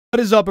What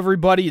is up,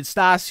 everybody? It's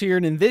Stas here,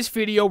 and in this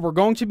video, we're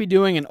going to be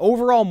doing an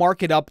overall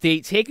market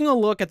update, taking a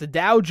look at the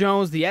Dow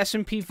Jones, the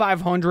S&P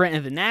 500,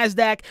 and the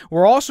NASDAQ.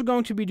 We're also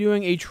going to be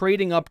doing a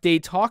trading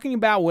update, talking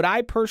about what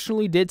I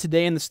personally did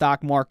today in the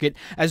stock market,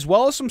 as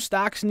well as some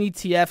stocks and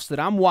ETFs that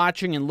I'm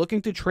watching and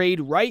looking to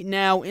trade right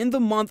now in the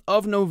month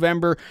of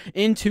November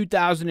in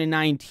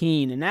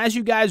 2019. And as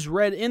you guys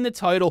read in the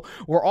title,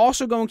 we're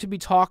also going to be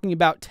talking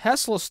about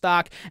Tesla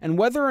stock and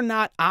whether or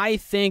not I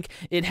think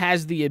it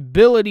has the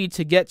ability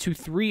to get to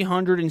 $360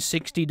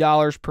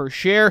 per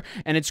share,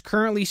 and it's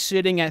currently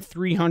sitting at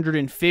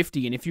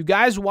 $350. And if you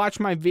guys watched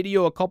my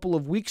video a couple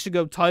of weeks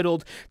ago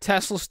titled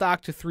Tesla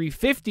stock to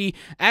 $350,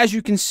 as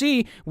you can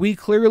see, we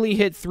clearly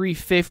hit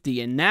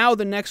 $350, and now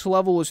the next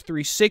level is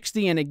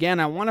 $360. And again,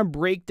 I want to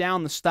break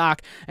down the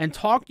stock and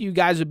talk to you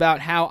guys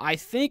about how I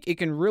think it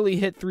can really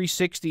hit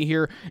 $360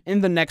 here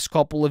in the next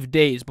couple of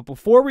days. But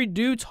before we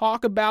do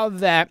talk about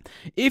that,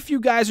 if you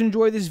guys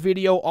enjoy this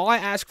video, all I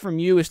ask from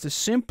you is to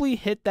simply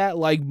hit that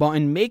like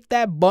button, make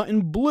that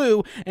button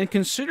blue, and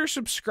consider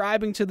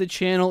subscribing to the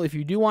channel if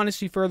you do want to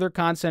see further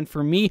content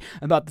from me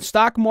about the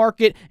stock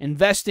market,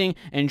 investing,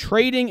 and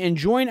trading. And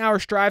join our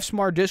Strive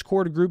Smart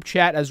Discord group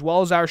chat as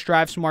well as our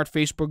Strive Smart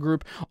Facebook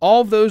group.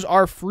 All of those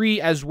are free,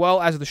 as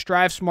well as the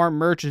Strive Smart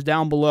merch is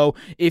down below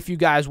if you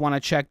guys want to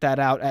check that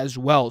out as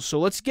well. So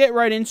let's get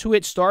right into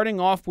it,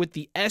 starting off with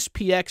the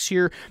SPX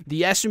here,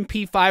 the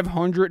S&P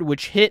 500,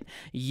 which hit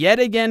yet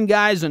again,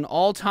 guys, an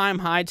all-time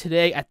high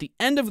today at the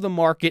end of the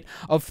market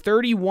of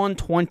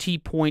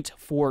 3120.46.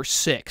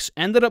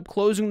 Ended up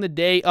closing the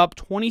day up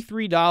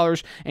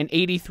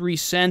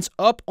 $23.83,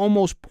 up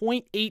almost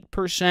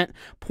 0.8%,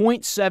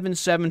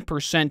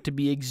 0.77% to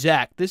be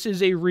exact. This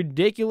is a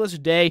ridiculous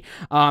day,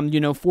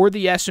 for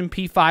the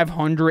S&P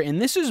 500,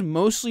 and this is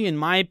mostly, in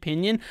my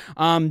opinion,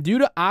 due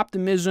to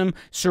optimism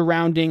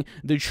surrounding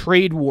the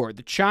trade war.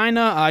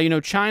 China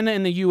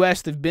and the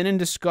U.S., they've been in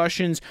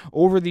discussions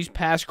over these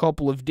past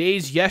couple of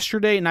days.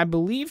 Yesterday, and I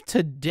believe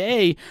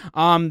today,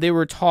 they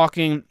were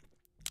talking.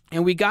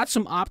 And we got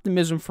some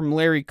optimism from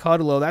Larry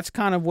Kudlow. That's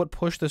kind of what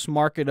pushed this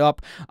market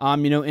up,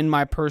 in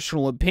my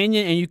personal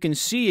opinion. And you can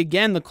see,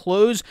 again, the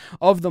close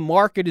of the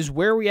market is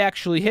where we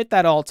actually hit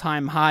that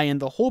all-time high.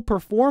 And the whole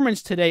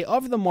performance today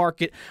of the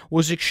market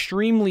was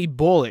extremely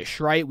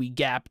bullish, right? We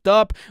gapped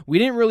up. We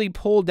didn't really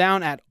pull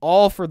down at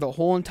all for the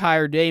whole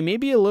entire day.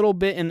 Maybe a little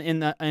bit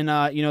in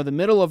the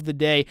middle of the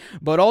day.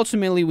 But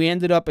ultimately, we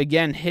ended up,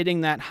 again,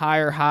 hitting that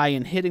higher high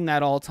and hitting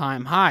that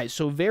all-time high.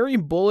 So very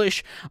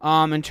bullish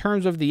in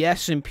terms of the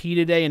S&P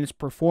today and its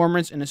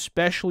performance, and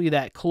especially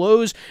that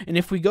close. And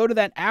if we go to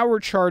that hour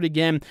chart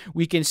again,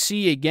 we can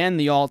see again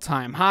the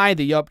all-time high,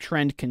 the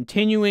uptrend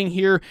continuing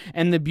here,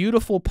 and the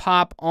beautiful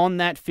pop on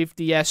that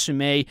 50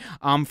 SMA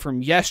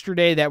from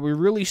yesterday that we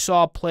really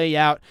saw play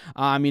out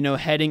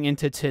heading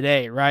into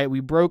today, right? We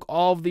broke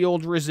all of the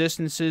old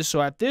resistances.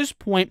 So at this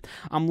point,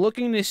 I'm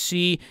looking to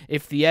see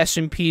if the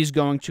S&P is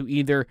going to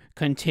either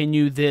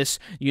continue this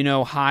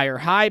higher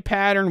high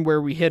pattern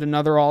where we hit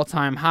another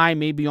all-time high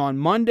maybe on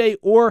Monday,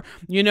 or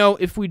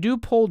if we do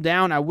pull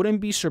down, I wouldn't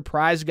be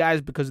surprised,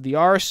 guys, because the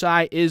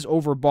RSI is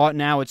overbought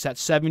now. It's at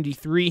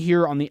 73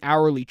 here on the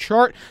hourly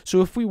chart.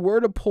 So if we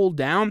were to pull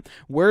down,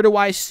 where do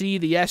I see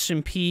the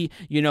S&P,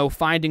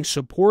 finding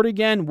support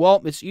again?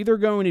 Well, it's either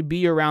going to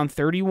be around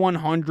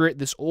 3,100,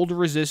 this old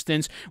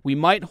resistance. We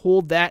might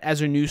hold that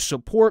as a new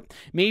support,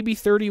 maybe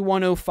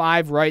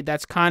 3,105, right?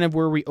 That's kind of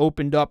where we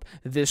opened up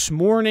this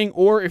morning.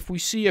 Or if we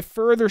see a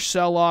further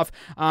sell-off,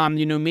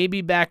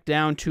 maybe back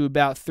down to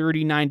about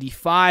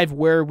 3,095,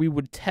 where we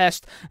would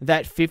test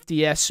that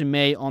 50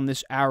 SMA on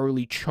this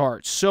hourly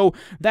chart. So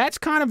that's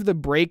kind of the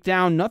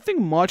breakdown.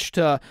 Nothing much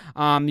to,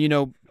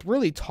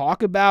 really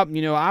talk about.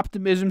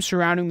 Optimism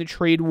surrounding the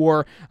trade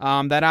war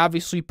that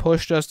obviously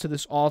pushed us to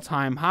this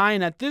all-time high.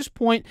 And at this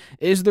point,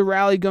 is the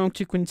rally going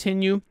to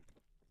continue,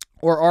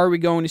 or are we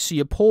going to see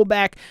a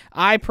pullback?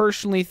 I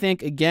personally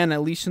think, again,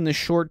 at least in the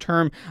short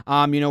term,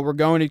 we're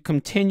going to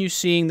continue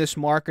seeing this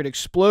market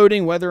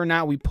exploding. Whether or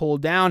not we pull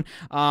down,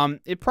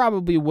 it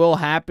probably will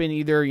happen.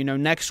 Either,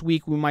 next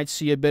week we might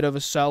see a bit of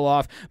a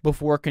sell-off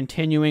before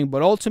continuing.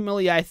 But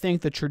ultimately, I think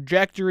the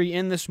trajectory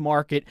in this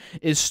market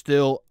is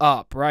still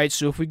up, right?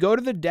 So if we go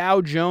to the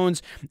Dow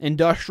Jones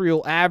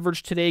Industrial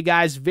Average today,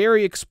 guys,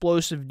 very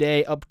explosive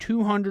day, up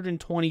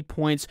 220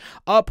 points,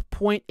 up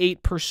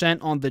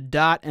 0.8% on the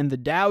dot, and the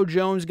Dow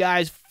Jones,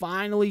 guys,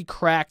 finally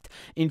cracked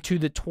into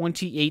the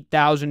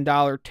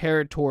 $28,000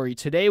 territory.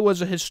 Today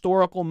was a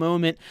historical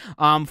moment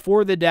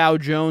for the Dow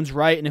Jones,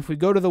 right? And if we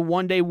go to the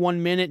 1 day,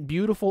 1 minute,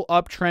 beautiful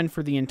uptrend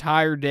for the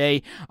entire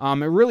day. It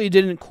really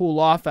didn't cool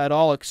off at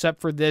all,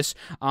 except for this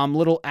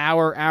little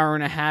hour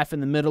and a half in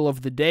the middle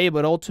of the day.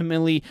 But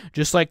ultimately,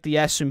 just like the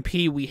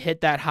S&P, we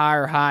hit that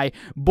higher high,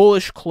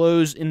 bullish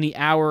close in the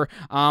hour,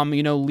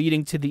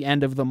 leading to the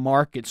end of the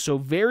market. So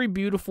very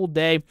beautiful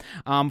day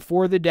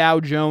for the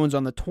Dow Jones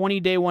on the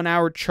 20-day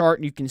 1-hour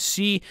chart, you can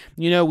see,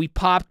 we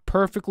popped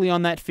perfectly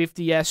on that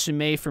 50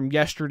 SMA from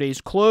yesterday's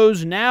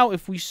close. Now,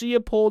 if we see a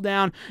pull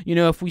down,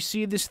 if we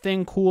see this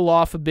thing cool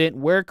off a bit,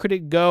 where could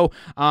it go?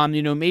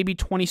 Maybe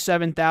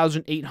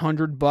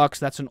 $27,800.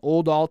 That's an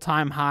old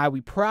all-time high.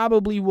 We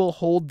probably will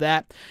hold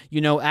that,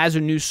 as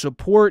a new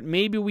support.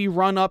 Maybe we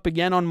run up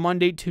again on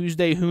Monday,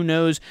 Tuesday, who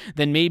knows?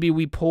 Then maybe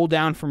we pull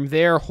down from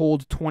there,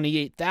 hold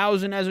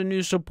 28,000 as a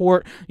new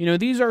support.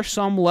 These are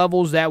some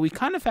levels that we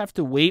kind of have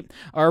to wait,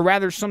 or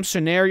rather some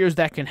scenarios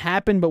that can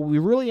happen, but we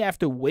really have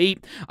to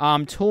wait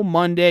till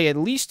Monday, at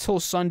least till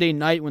Sunday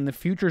night when the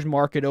futures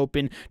market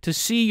open, to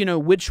see,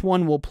 which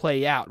one will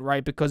play out,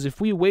 right? Because if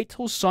we wait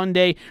till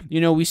Sunday,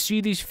 we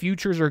see these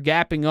futures are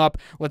gapping up,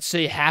 let's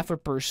say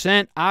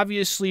 0.5%.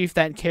 Obviously, if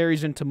that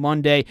carries into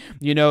Monday,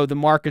 the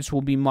markets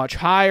will be much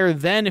higher.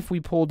 Then if we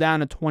pull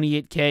down to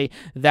 28K,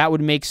 that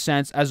would make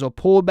sense as a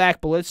pullback.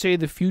 But let's say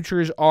the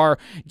futures are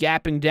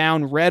gapping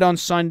down red on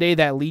Sunday,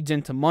 that leads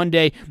into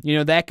Monday,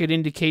 that could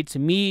indicate to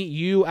me,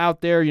 you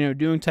out there,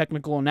 doing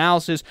technical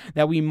analysis,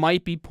 that we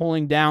might be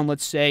pulling down,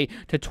 let's say,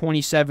 to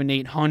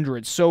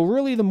 27,800. So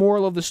really the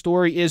moral of the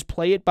story is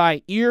play it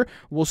by ear.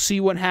 We'll see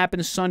what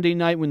happens Sunday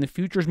night when the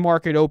futures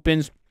market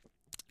opens,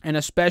 and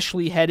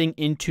especially heading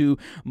into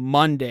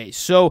Monday.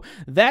 So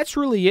that's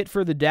really it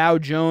for the Dow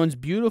Jones.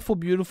 Beautiful,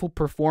 beautiful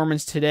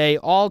performance today.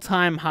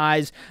 All-time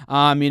highs.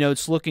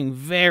 It's looking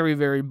very,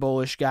 very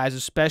bullish, guys,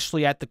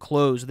 especially at the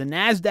close. The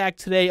NASDAQ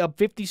today up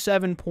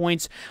 57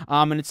 points,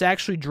 and it's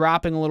actually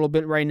dropping a little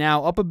bit right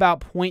now, up about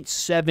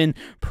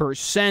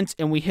 0.7%,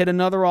 and we hit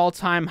another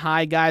all-time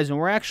high, guys,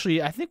 and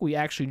I think we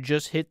actually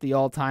just hit the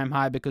all-time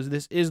high because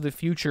this is the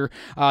futures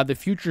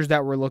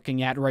that we're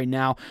looking at right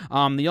now.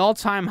 The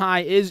all-time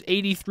high is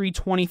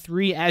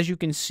 83.23, as you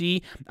can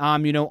see,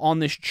 on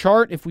this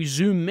chart. If we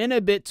zoom in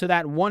a bit to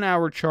that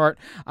 1-hour chart,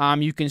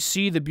 you can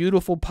see the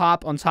beautiful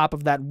pop on top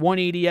of that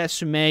 180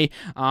 SMA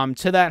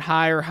to that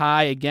higher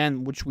high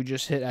again, which we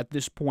just hit at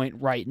this point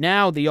right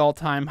now, the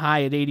all-time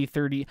high at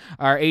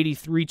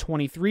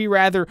 83.23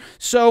 rather.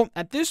 So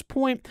at this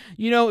point,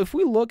 if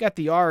we look at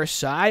the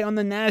RSI on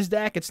the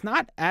NASDAQ, it's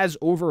not as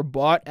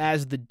overbought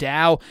as the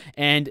Dow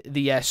and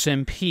the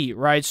S&P,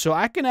 right? So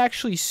I can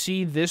actually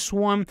see this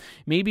one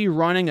maybe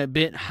running a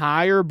bit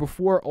higher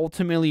before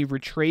ultimately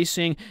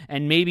retracing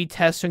and maybe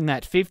testing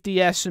that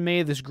 50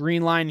 SMA, this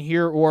green line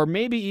here, or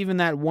maybe even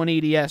that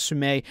 180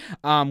 SMA,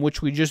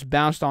 which we just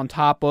bounced on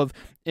top of,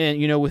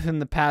 and within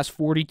the past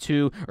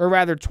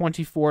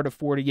 24 to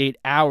 48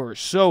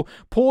 hours. So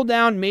pull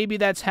down, maybe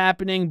that's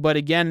happening, but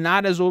again,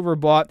 not as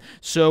overbought,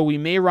 so we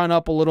may run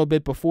up a little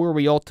bit before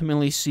we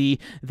ultimately see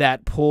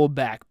that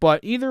pullback. But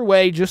either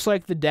way, just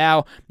like the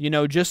Dow,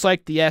 just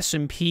like the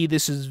S&P,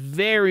 this is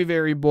very,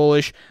 very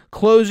bullish,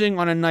 closing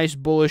on a nice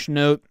bullish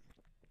note.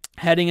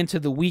 Heading into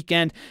the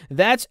weekend,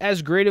 that's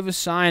as great of a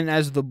sign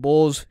as the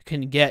bulls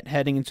can get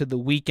heading into the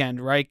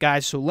weekend, right,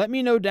 guys? So let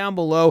me know down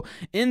below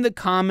in the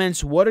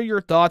comments, what are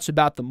your thoughts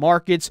about the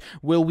markets?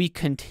 Will we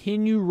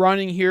continue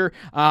running here?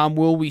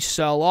 Will we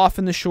sell off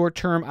in the short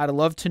term? I'd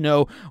love to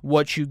know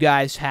what you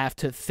guys have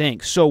to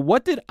think. So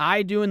what did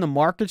I do in the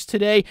markets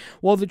today?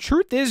 Well, the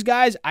truth is,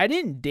 guys, I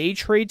didn't day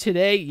trade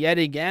today yet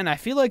again. I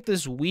feel like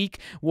this week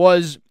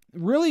was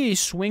really a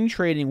swing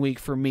trading week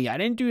for me. I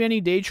didn't do any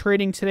day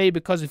trading today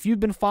because if you've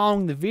been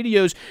following the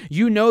videos,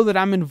 you know that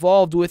I'm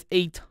involved with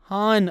a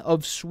ton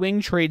of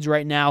swing trades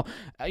right now.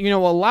 A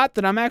lot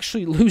that I'm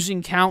actually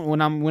losing count when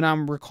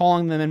I'm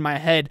recalling them in my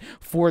head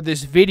for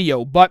this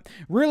video. But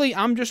really,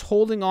 I'm just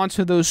holding on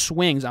to those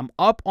swings. I'm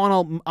up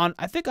on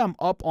I think I'm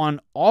up on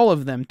all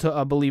of them,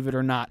 to believe it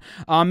or not.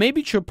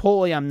 Maybe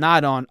Chipotle I'm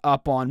not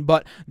up on,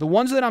 but the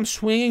ones that I'm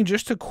swinging,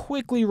 just to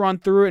quickly run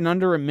through it in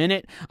under a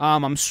minute,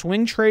 I'm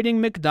swing trading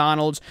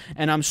McDonald's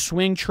and I'm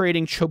swing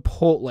trading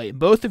Chipotle.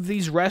 Both of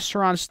these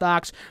restaurant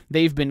stocks,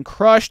 they've been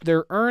crushed.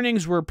 Their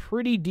earnings were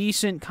pretty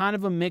decent, kind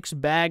of a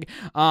mixed bag,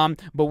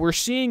 but we're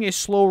seeing a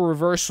slow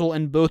reversal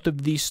in both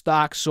of these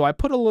stocks, so I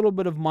put a little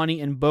bit of money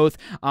in both,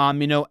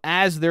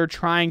 as they're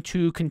trying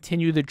to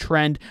continue the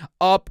trend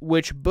up,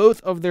 which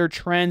both of their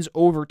trends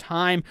over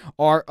time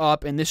are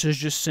up, and this is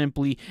just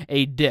simply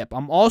a dip.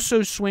 I'm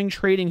also swing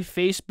trading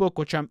Facebook,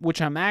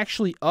 which I'm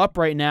actually up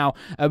right now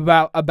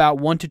about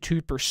 1 to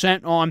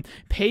 2% on.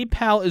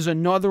 PayPal is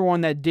another one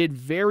that did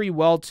very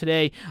well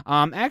today.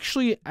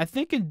 Actually, I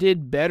think it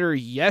did better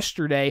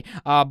yesterday,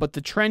 but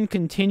the trend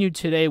continued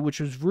today, which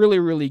was really,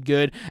 really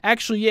good.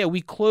 Actually, yeah,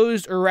 we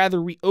closed, or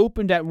rather we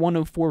opened at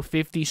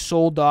 104.50,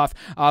 sold off,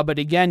 but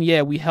again,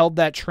 yeah, we held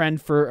that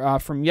trend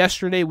from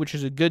yesterday, which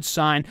is a good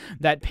sign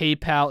that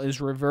PayPal is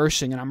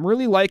reversing, and I'm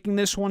really liking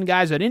this one,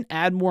 guys. I didn't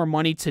add more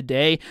money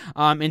today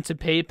into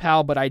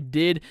PayPal, but I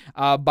did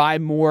buy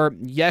more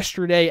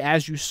yesterday,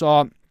 as you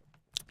saw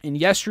in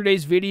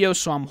yesterday's video,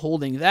 so I'm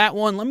holding that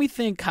one. Let me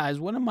think, guys.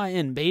 What am I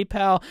in?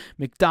 PayPal,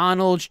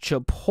 McDonald's,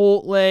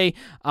 Chipotle.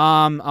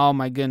 Oh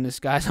my goodness,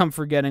 guys, I'm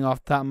forgetting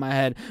off the top of my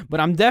head. But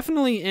I'm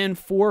definitely in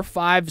 4,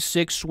 5,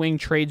 6 swing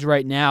trades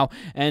right now.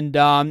 And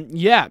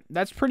yeah,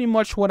 that's pretty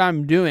much what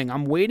I'm doing.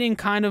 I'm waiting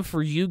kind of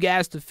for you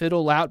guys to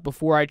fiddle out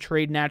before I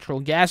trade natural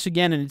gas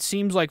again. And it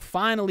seems like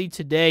finally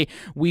today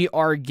we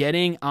are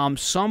getting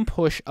some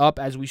push up,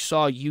 as we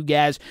saw you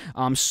guys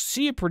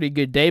see a pretty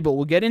good day. But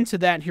we'll get into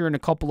that here in a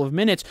couple of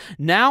minutes.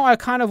 Now I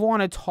kind of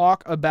want to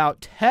talk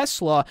about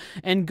Tesla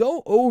and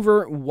go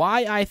over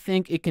why I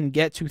think it can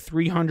get to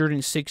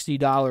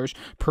 $360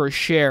 per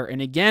share.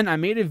 And again, I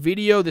made a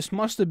video, this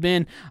must have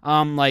been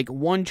like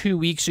 1-2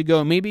 weeks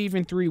ago, maybe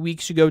even 3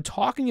 weeks ago,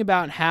 talking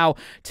about how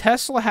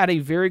Tesla had a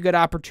very good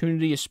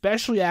opportunity,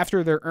 especially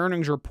after their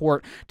earnings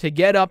report, to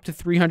get up to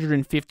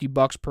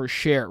 $350 per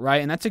share,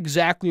 right? And that's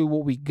exactly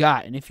what we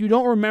got. And if you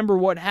don't remember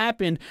what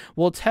happened,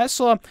 well,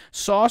 Tesla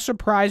saw a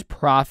surprise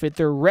profit.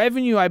 Their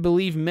revenue, I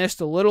believe,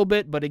 missed a little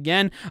bit, but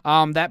again,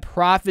 that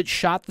profit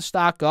shot the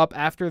stock up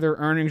after their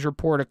earnings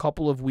report a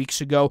couple of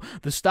weeks ago.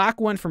 The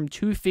stock went from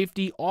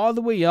 $250 all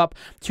the way up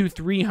to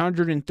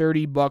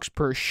 $330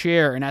 per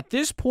share. And at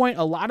this point,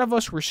 a lot of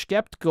us were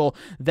skeptical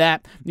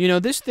that, you know,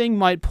 this thing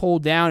might pull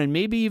down and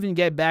maybe even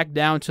get back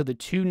down to the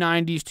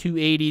 290s,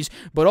 280s,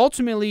 but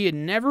ultimately it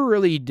never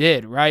really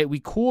did, right? We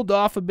cooled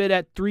off a bit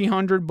at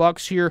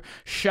 $300 here,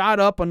 shot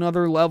up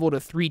another level to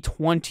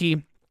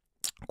 $320.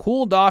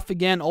 Cooled off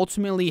again,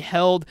 ultimately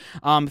held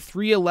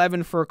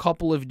 311 for a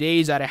couple of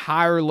days at a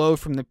higher low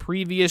from the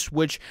previous,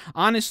 which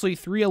honestly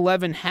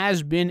 311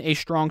 has been a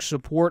strong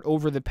support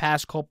over the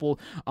past couple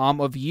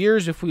of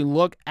years if we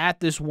look at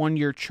this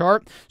 1-year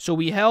chart. So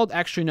we held,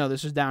 actually no,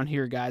 this is down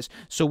here, guys.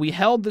 So we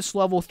held this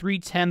level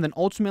 310, then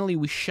ultimately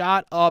we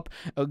shot up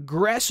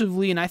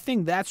aggressively, and I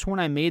think that's when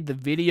I made the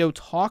video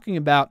talking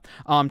about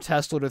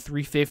Tesla to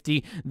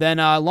 350. Then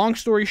long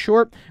story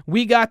short,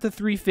 we got the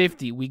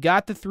 350. We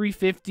got the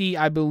 350,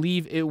 I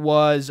believe it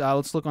was,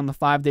 let's look on the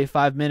 5-day,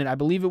 5-minute. I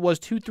believe it was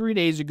 2-3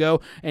 days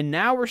ago, and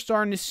now we're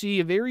starting to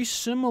see a very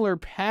similar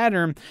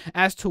pattern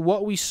as to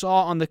what we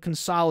saw on the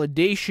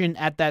consolidation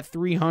at that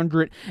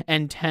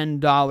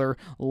 $310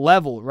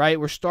 level, right?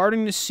 We're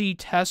starting to see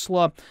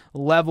Tesla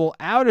level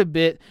out a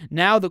bit.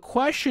 Now the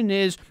question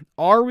is,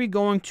 are we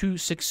going to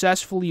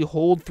successfully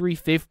hold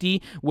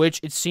 350, which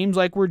it seems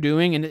like we're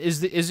doing, and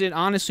is it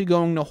honestly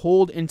going to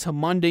hold into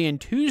Monday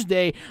and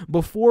Tuesday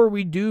before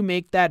we do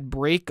make that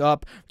break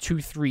up to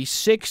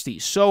 360?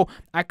 So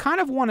I kind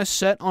of want to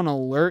set on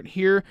alert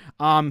here,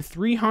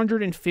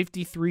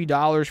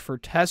 $353 for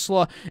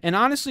Tesla. And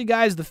honestly,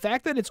 guys, the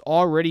fact that it's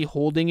already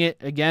holding it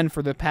again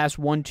for the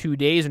past 1-2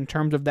 days in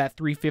terms of that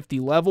 350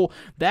 level,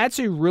 that's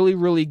a really,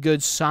 really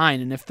good sign.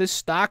 And if this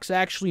stock's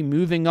actually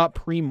moving up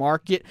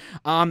pre-market,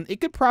 it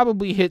could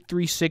probably hit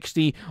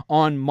 360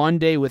 on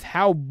Monday with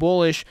how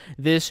bullish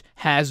this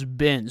has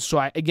been. So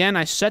I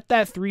set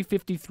that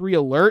 353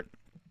 alert.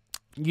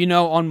 You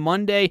know, on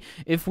Monday,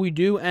 if we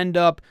do end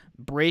up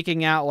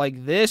breaking out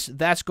like this,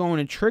 that's going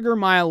to trigger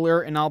my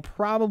alert, and I'll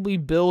probably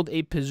build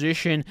a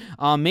position,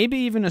 maybe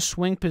even a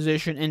swing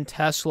position in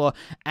Tesla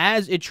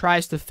as it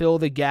tries to fill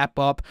the gap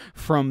up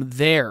from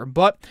there.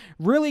 But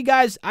really,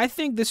 guys, I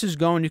think this is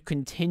going to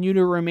continue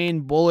to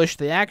remain bullish.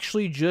 They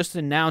actually just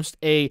announced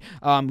a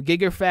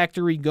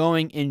gigafactory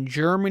going in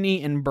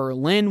Germany, in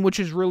Berlin, which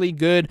is really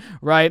good,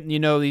 right? You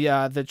know,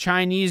 the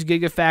Chinese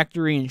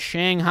gigafactory in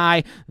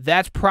Shanghai,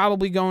 that's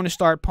probably going to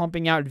start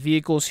pumping out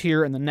vehicles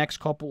here in the next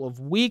couple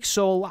of weeks.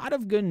 So a lot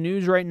of good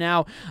news right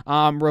now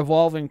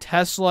revolving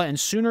Tesla, and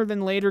sooner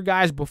than later,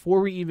 guys,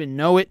 before we even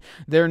know it,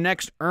 their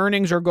next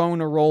earnings are going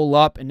to roll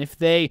up, and if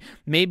they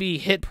maybe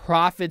hit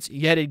profits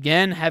yet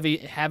again, have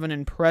an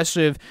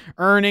impressive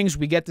earnings,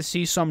 we get to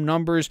see some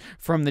numbers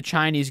from the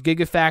Chinese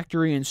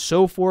gigafactory and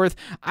so forth,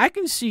 I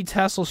can see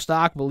Tesla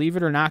stock, believe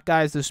it or not,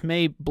 guys, this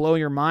may blow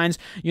your minds,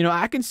 you know,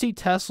 I can see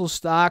Tesla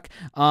stock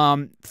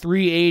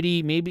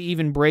 380, maybe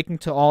even breaking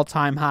to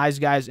all-time highs,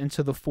 guys,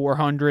 into the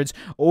 400s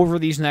over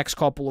these next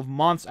couple of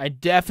months. I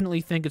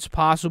definitely think it's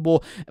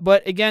possible,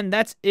 but again,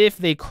 that's if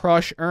they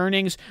crush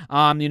earnings.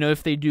 You know,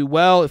 if they do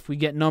well, if we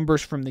get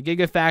numbers from the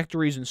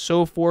gigafactories and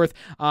so forth,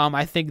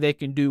 I think they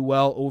can do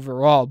well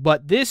overall.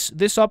 But this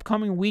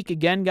upcoming week,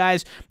 again,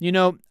 guys, you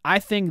know, I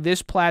think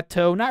this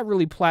plateau, not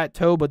really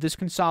plateau, but this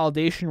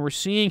consolidation we're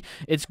seeing,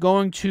 it's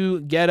going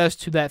to get us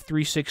to that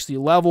 360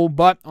 level.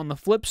 But on the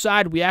flip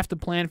side, we have to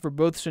plan for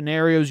both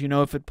scenarios. You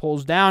know, if it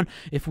pulls down,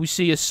 if we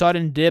see a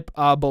sudden dip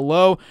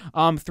below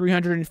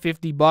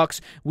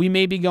 $350, we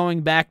may be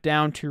going back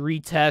down to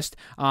retest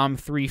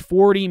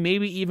 340,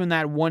 maybe even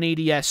that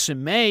 180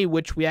 SMA,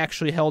 which we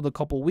actually held a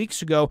couple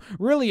weeks ago,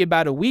 really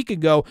about a week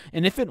ago.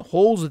 And if it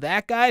holds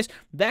that, guys,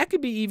 that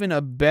could be even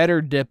a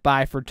better dip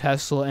buy for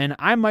Tesla. And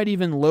I might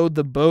even load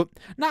the boat,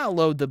 not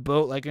load the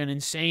boat like an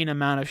insane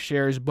amount of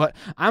shares, but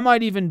I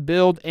might even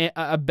build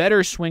a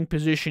better swing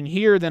position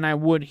here than I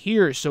would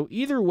here. So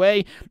either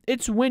way,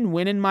 it's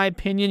win-win in my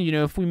opinion. You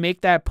know, if we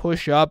make that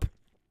push up,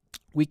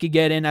 we could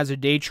get in as a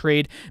day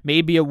trade,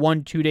 maybe a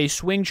 1-2 day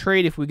swing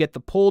trade if we get the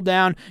pull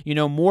down,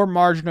 more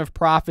margin of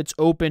profits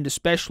opened,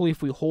 especially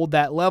if we hold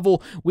that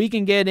level. We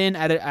can get in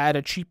at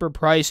a cheaper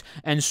price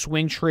and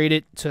swing trade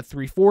it to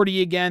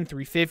 340 again,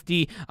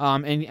 350,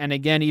 and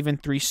again, even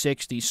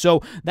 360.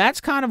 So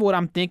that's kind of what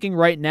I'm thinking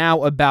right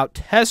now about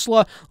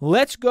Tesla.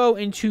 Let's go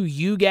into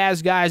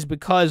UGAS, guys,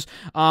 because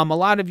a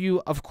lot of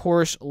you, of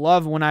course,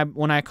 love when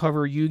I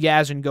cover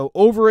UGAS and go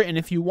over it. And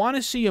if you want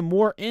to see a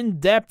more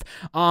in-depth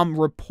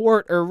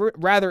report, or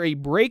rather a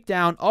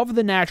breakdown of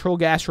the natural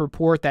gas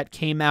report that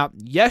came out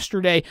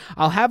yesterday,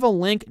 I'll have a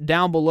link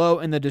down below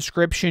in the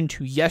description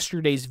to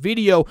yesterday's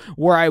video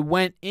where I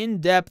went in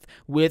depth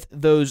with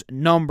those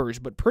numbers.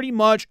 But pretty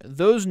much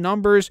those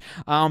numbers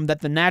that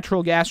the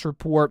natural gas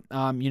report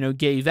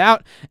gave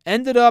out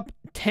ended up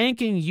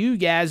tanking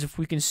UGAS. If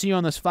we can see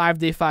on this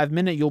 5-day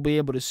 5-minute, you'll be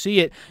able to see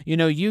it.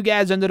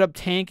 UGAS ended up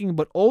tanking,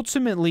 but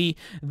ultimately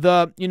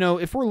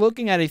if we're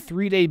looking at a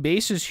 3-day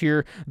basis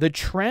here, the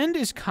trend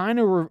is kind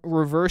of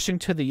reversing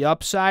to the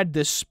upside,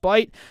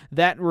 despite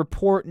that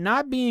report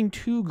not being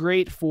too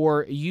great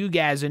for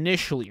UGAS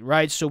initially,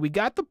 right? So we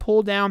got the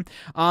pull down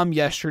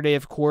yesterday,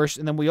 of course,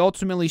 and then we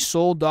ultimately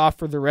sold off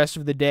for the rest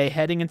of the day,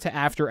 heading into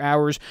after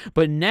hours.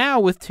 But now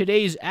with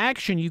today's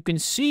action, you can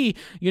see,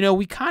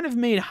 we kind of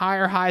made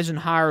higher highs and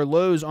higher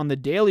lows on the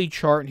daily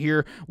chart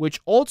here, which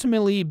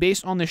ultimately,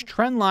 based on this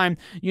trend line,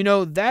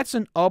 that's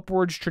an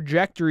upwards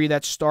trajectory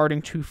that's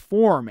starting to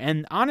form.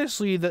 And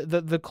honestly,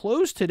 the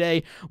close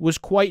today was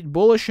quite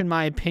bullish in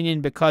my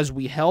opinion, because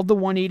we held the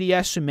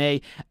 180 SMA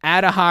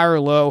at a higher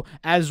low,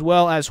 as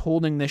well as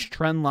holding this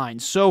trend line.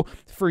 So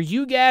for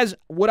you guys,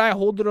 would I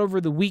hold it over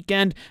the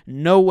weekend?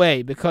 No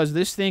way, because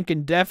this thing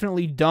can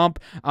definitely dump,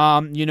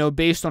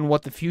 based on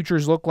what the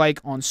futures look like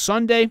on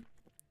Sunday.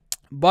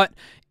 But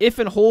if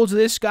it holds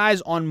this,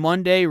 guys, on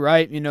Monday,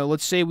 right,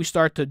 let's say we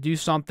start to do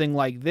something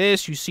like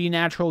this, you see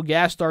natural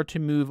gas start to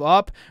move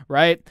up,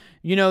 right,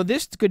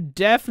 this could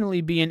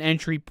definitely be an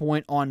entry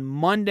point on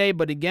Monday.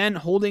 But again,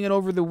 holding it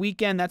over the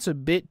weekend, that's a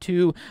bit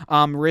too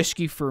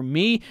risky for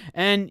me.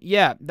 And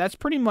yeah, that's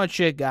pretty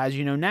much it, guys.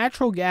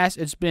 Natural gas,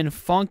 it's been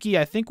funky.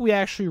 I think we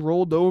actually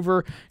rolled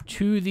over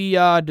to the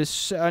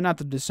not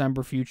the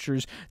December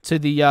futures, to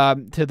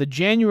the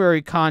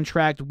January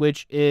contract,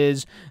 which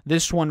is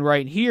this one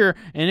right here.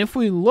 And if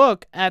we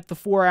look at the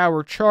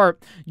 4-hour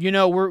chart,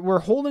 we're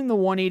holding the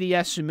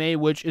 180 SMA,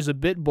 which is a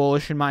bit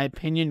bullish in my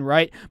opinion,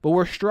 right? But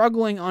we're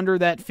struggling under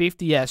that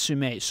 50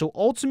 SMA. So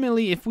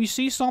ultimately, if we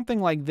see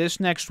something like this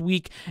next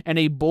week and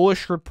a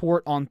bullish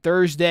report on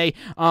Thursday,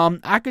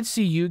 I could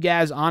see you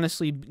guys,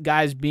 honestly,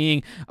 guys,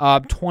 being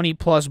 20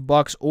 plus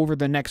bucks over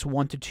the next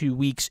 1 to 2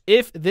 weeks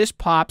if this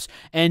pops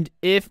and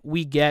if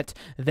we get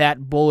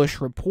that bullish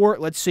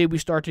report. Let's say we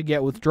start to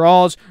get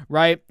withdrawals,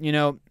 right?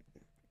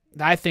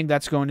 I think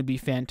that's going to be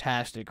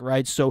fantastic,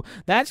 right? So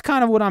that's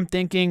kind of what I'm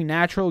thinking.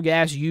 Natural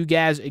gas,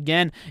 UGAS.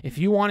 Again, if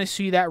you want to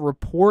see that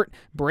report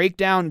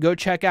breakdown, go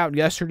check out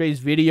yesterday's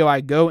video. I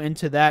go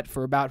into that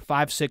for about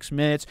 5-6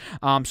 minutes.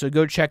 So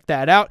go check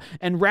that out.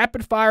 And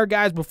rapid fire,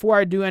 guys, before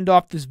I do end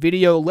off this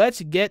video,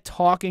 let's get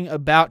talking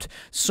about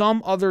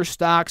some other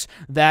stocks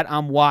that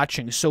I'm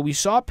watching. So we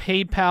saw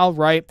PayPal,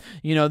 right?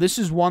 This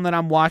is one that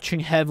I'm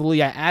watching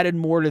heavily. I added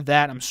more to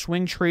that. I'm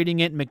swing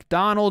trading it.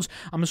 McDonald's,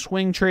 I'm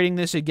swing trading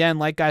this again,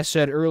 like I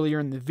said earlier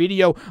in the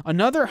video.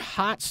 Another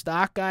hot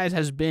stock, guys,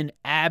 has been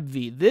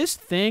AbbVie. This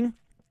thing,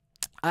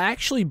 I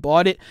actually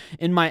bought it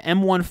in my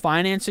M1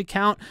 Finance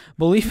account.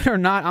 Believe it or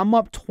not, I'm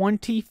up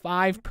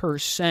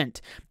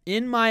 25%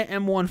 in my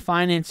M1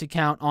 Finance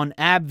account on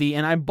AbbVie,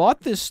 and I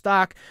bought this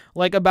stock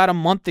like about a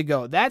month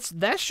ago. That's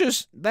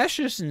just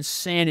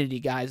insanity,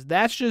 guys.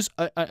 That's just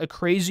a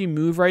crazy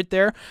move right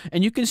there,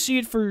 and you can see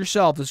it for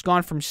yourself. It's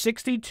gone from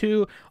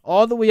 62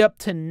 all the way up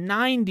to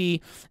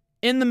 90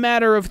 in the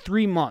matter of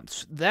 3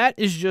 months. That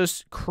is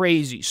just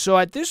crazy. So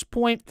at this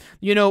point,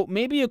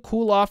 maybe a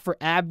cool off for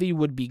AbbVie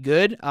would be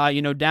good,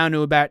 down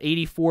to about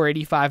 84,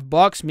 85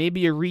 bucks,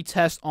 maybe a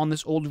retest on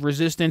this old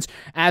resistance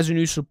as a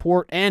new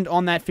support, and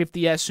on that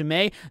 50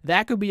 SMA,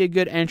 that could be a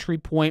good entry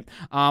point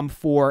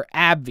for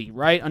AbbVie,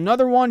 right?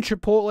 Another one,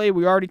 Chipotle,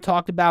 we already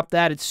talked about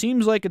that. It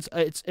seems like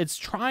it's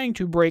trying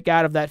to break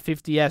out of that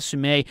 50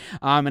 SMA,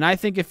 and I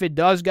think if it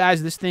does,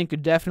 guys, this thing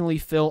could definitely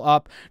fill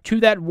up to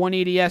that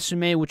 180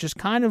 SMA, which is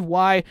kind of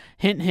why,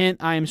 hint,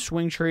 hint, I am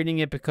swing trading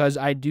it, because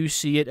I do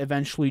see it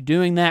eventually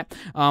doing that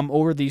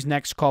over these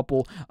next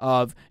couple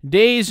of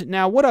days.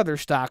 Now, what other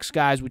stocks,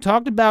 guys? We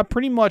talked about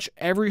pretty much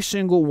every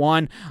single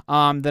one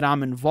that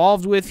I'm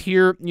involved with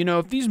here.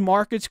 If these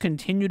markets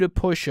continue to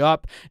push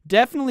up,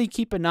 definitely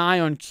keep an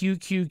eye on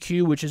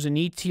QQQ, which is an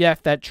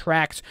ETF that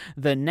tracks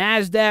the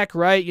NASDAQ,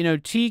 right?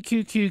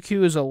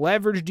 TQQQ is a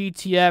leveraged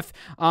ETF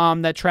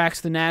that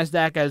tracks the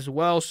NASDAQ as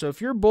well. So if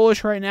you're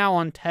bullish right now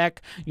on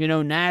tech,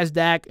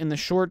 NASDAQ in the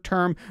short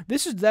term,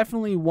 this is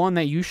definitely one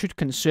that you should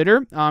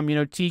consider.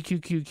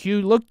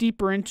 TQQQ, look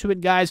deeper into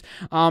it, guys.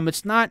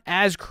 It's not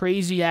as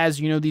crazy as,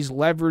 these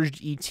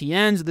leveraged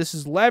ETNs. This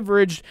is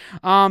leveraged,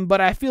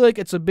 but I feel like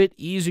it's a bit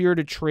easier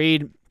to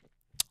trade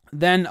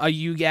than a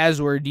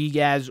UGAS or a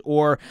DGAS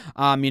or,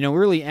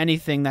 really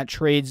anything that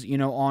trades,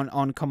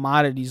 on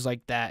commodities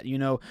like that.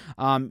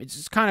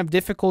 It's kind of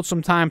difficult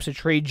sometimes to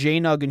trade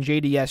JNUG and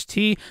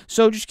JDST.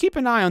 So just keep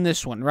an eye on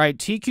this one, right?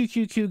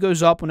 TQQQ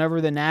goes up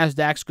whenever the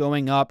NASDAQ's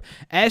going up.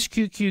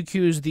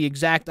 SQQQ is the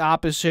exact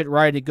opposite,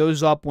 right? It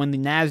goes up when the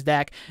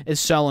NASDAQ is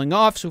selling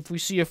off. So if we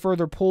see a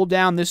further pull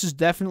down, this is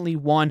definitely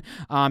one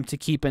to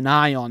keep an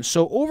eye on.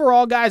 So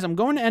overall, guys, I'm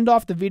going to end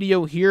off the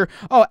video here.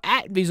 Oh,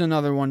 ATV's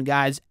another one,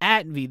 guys.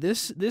 ATV.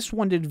 This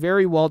one did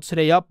very well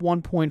today, up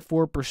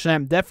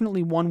 1.4%.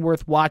 Definitely one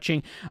worth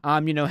watching,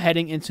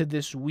 heading into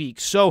this week.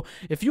 So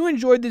if you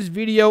enjoyed this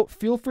video,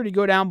 feel free to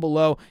go down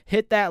below,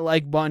 hit that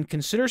like button,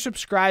 consider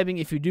subscribing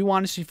if you do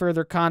want to see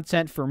further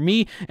content from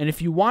me, and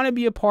if you want to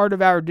be a part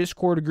of our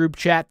Discord group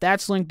chat,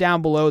 that's linked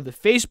down below. The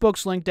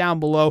Facebook's linked down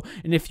below,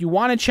 and if you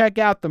want to check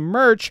out the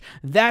merch,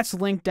 that's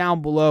linked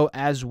down below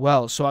as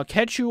well. So I'll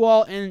catch you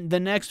all in the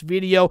next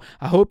video.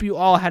 I hope you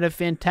all had a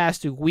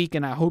fantastic week,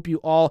 and I hope you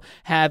all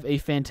have a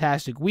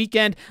fantastic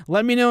weekend.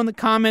 Let me know in the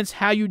comments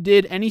how you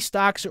did, any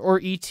stocks or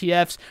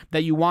ETFs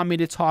that you want me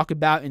to talk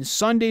about in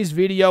Sunday's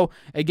video.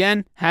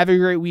 Again, have a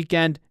great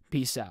weekend.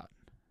 Peace out.